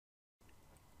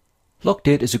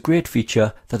Lockdate is a great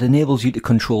feature that enables you to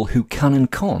control who can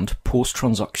and can't post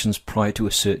transactions prior to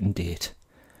a certain date.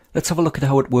 Let's have a look at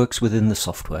how it works within the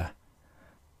software.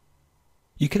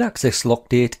 You can access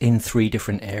Lockdate in 3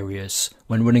 different areas: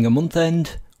 when running a month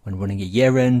end, when running a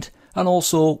year end, and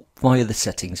also via the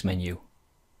settings menu.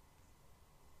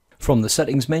 From the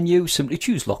settings menu, simply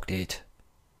choose Lockdate.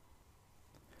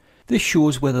 This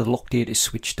shows whether the Lockdate is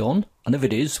switched on, and if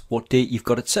it is, what date you've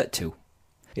got it set to.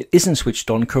 It isn't switched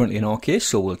on currently in our case,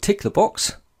 so we'll tick the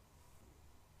box,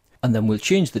 and then we'll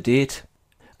change the date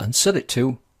and set it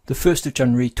to the 1st of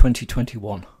January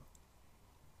 2021.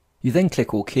 You then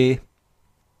click OK.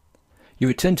 You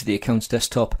return to the accounts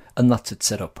desktop, and that's it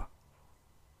set up.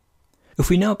 If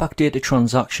we now backdate a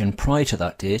transaction prior to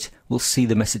that date, we'll see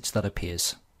the message that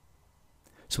appears.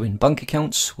 So in bank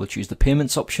accounts, we'll choose the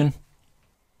payments option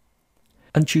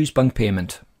and choose bank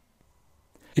payment.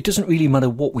 It doesn't really matter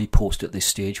what we post at this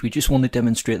stage, we just want to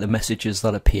demonstrate the messages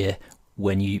that appear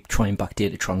when you try and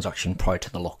backdate a transaction prior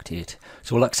to the lock date.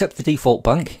 So we'll accept the default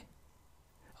bank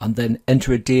and then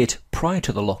enter a date prior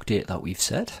to the lock date that we've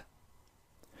set.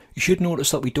 You should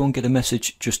notice that we don't get a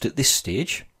message just at this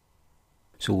stage.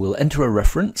 So we'll enter a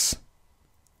reference,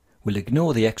 we'll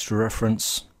ignore the extra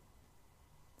reference,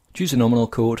 choose a nominal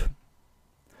code,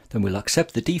 then we'll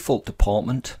accept the default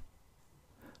department,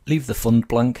 leave the fund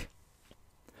blank,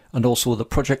 and also the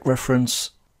project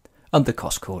reference and the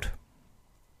cost code.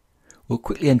 We'll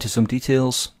quickly enter some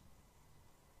details,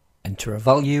 enter a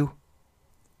value,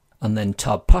 and then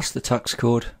tab past the tax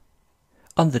code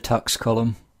and the tax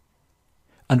column,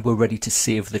 and we're ready to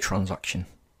save the transaction.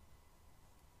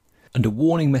 And a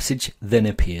warning message then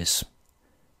appears.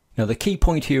 Now the key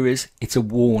point here is it's a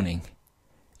warning.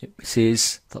 It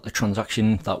says that the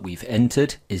transaction that we've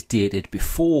entered is dated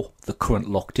before the current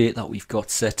lock date that we've got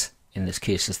set. In this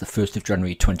case is the 1st of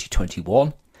January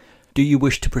 2021. Do you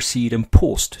wish to proceed and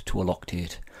post to a lock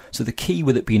date? So the key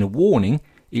with it being a warning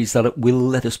is that it will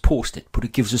let us post it, but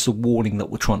it gives us a warning that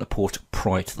we're trying to post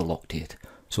prior to the lock date.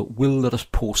 So it will let us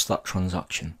post that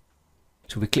transaction.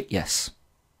 So we click yes.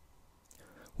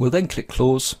 We'll then click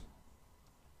close.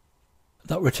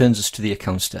 That returns us to the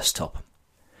accounts desktop.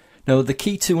 Now the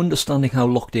key to understanding how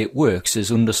Lockdate works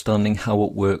is understanding how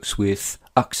it works with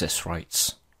access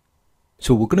rights.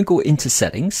 So we're going to go into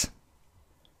settings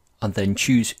and then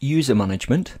choose user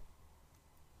management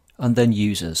and then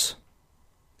users.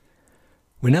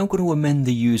 We're now going to amend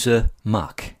the user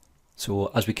Mac.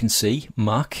 So as we can see,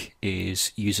 Mac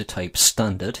is user type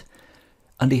standard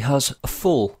and he has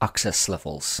full access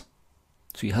levels.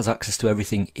 So he has access to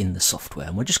everything in the software,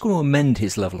 and we're just going to amend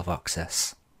his level of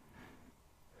access.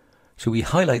 So we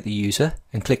highlight the user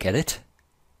and click edit.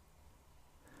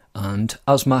 And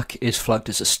as Mac is flagged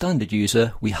as a standard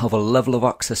user, we have a level of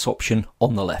access option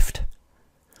on the left.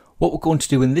 What we're going to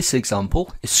do in this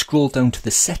example is scroll down to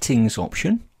the settings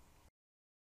option.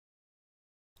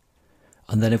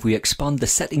 And then if we expand the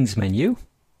settings menu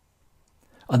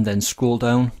and then scroll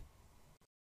down,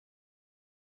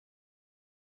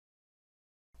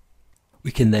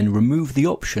 we can then remove the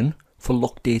option for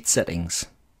lock date settings.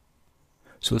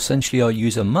 So essentially our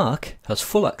user Mac has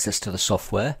full access to the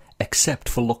software except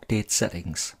for lock date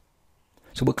settings.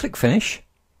 So we'll click finish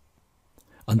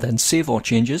and then save our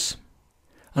changes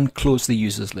and close the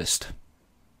users list.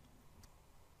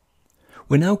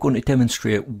 We're now going to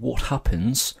demonstrate what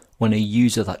happens when a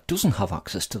user that doesn't have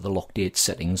access to the lock date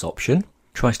settings option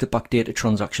tries to backdate a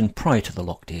transaction prior to the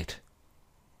lock date.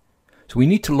 So we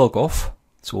need to log off.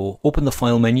 So open the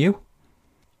file menu,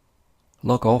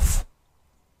 log off,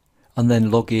 and then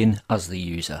log in as the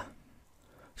user.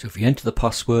 So if you enter the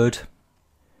password,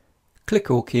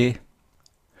 click OK,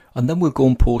 and then we'll go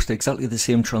and post exactly the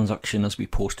same transaction as we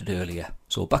posted earlier.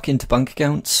 So back into bank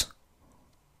accounts,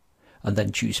 and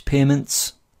then choose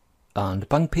payments and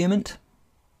bank payment.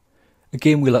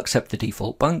 Again, we'll accept the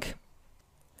default bank,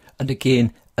 and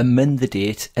again, amend the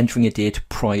date, entering a date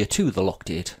prior to the lock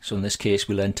date. So in this case,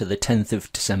 we'll enter the 10th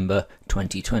of December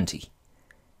 2020.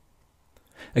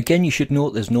 Again, you should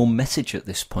note there's no message at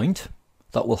this point.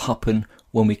 That will happen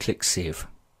when we click save.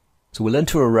 So we'll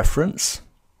enter a reference,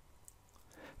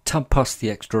 tab past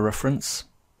the extra reference,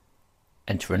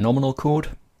 enter a nominal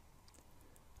code,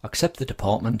 accept the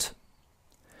department,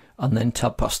 and then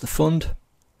tab past the fund,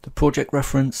 the project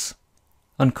reference,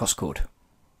 and cost code.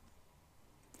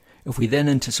 If we then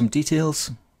enter some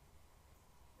details,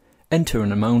 enter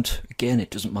an amount, again it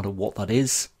doesn't matter what that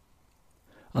is,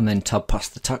 and then tab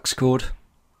past the tax code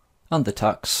and the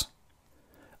tax,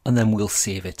 and then we'll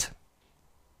save it.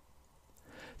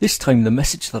 This time the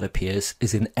message that appears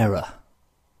is an error.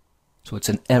 So it's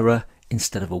an error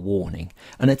instead of a warning.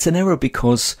 And it's an error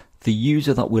because the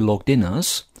user that we're logged in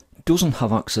as doesn't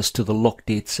have access to the lock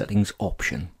date settings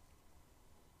option.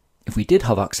 If we did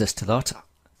have access to that,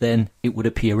 then it would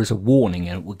appear as a warning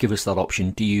and it would give us that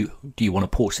option, do you want to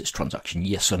post this transaction,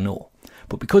 yes or no?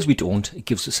 But because we don't, it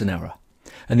gives us an error.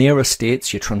 And the error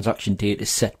states your transaction date is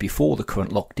set before the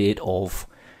current lock date of,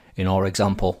 in our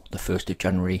example, the 1st of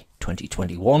January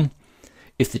 2021.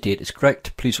 If the date is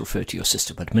correct, please refer to your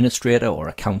system administrator or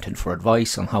accountant for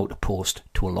advice on how to post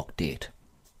to a lock date.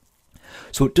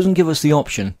 So it doesn't give us the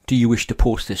option, do you wish to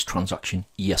post this transaction,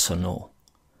 yes or no?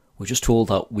 We're just told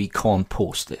that we can't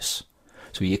post this.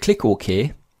 So you click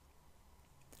OK,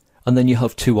 and then you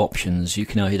have two options. You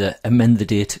can either amend the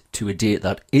date to a date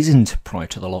that isn't prior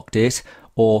to the lock date,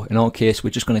 or in our case, we're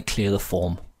just going to clear the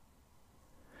form.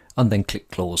 And then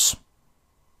click Close.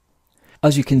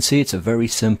 As you can see, it's a very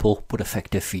simple but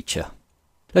effective feature.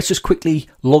 Let's just quickly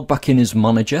log back in as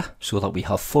manager so that we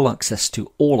have full access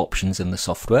to all options in the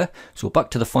software. So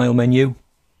back to the File menu,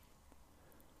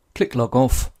 click Log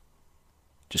Off,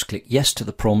 just click Yes to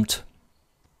the prompt,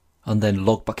 and then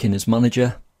log back in as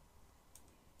manager,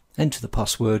 enter the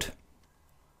password,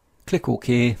 click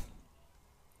OK.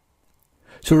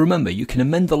 So remember, you can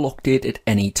amend the lock date at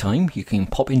any time. You can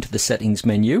pop into the settings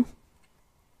menu,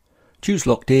 choose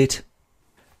lock date,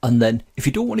 and then if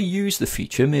you don't want to use the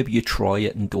feature, maybe you try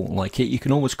it and don't like it, you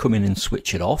can always come in and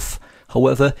switch it off.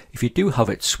 However, if you do have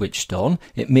it switched on,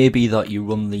 it may be that you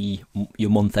run your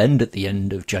month end at the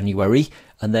end of January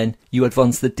and then you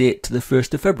advance the date to the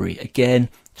 1st of February. Again,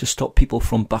 to stop people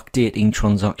from backdating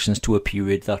transactions to a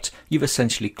period that you've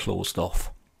essentially closed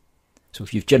off. So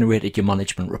if you've generated your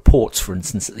management reports, for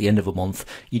instance, at the end of a month,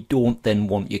 you don't then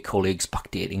want your colleagues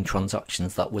backdating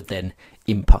transactions that would then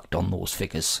impact on those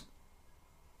figures.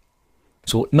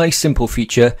 So nice simple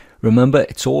feature. Remember,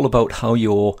 it's all about how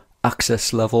your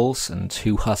access levels and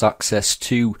who has access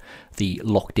to the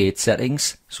lock date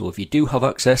settings. So if you do have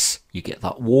access, you get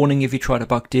that warning if you try to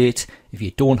backdate. If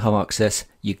you don't have access,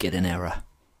 you get an error.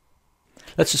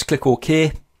 Let's just click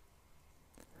OK.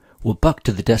 We're back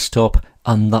to the desktop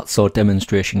and that's our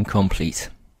demonstration complete.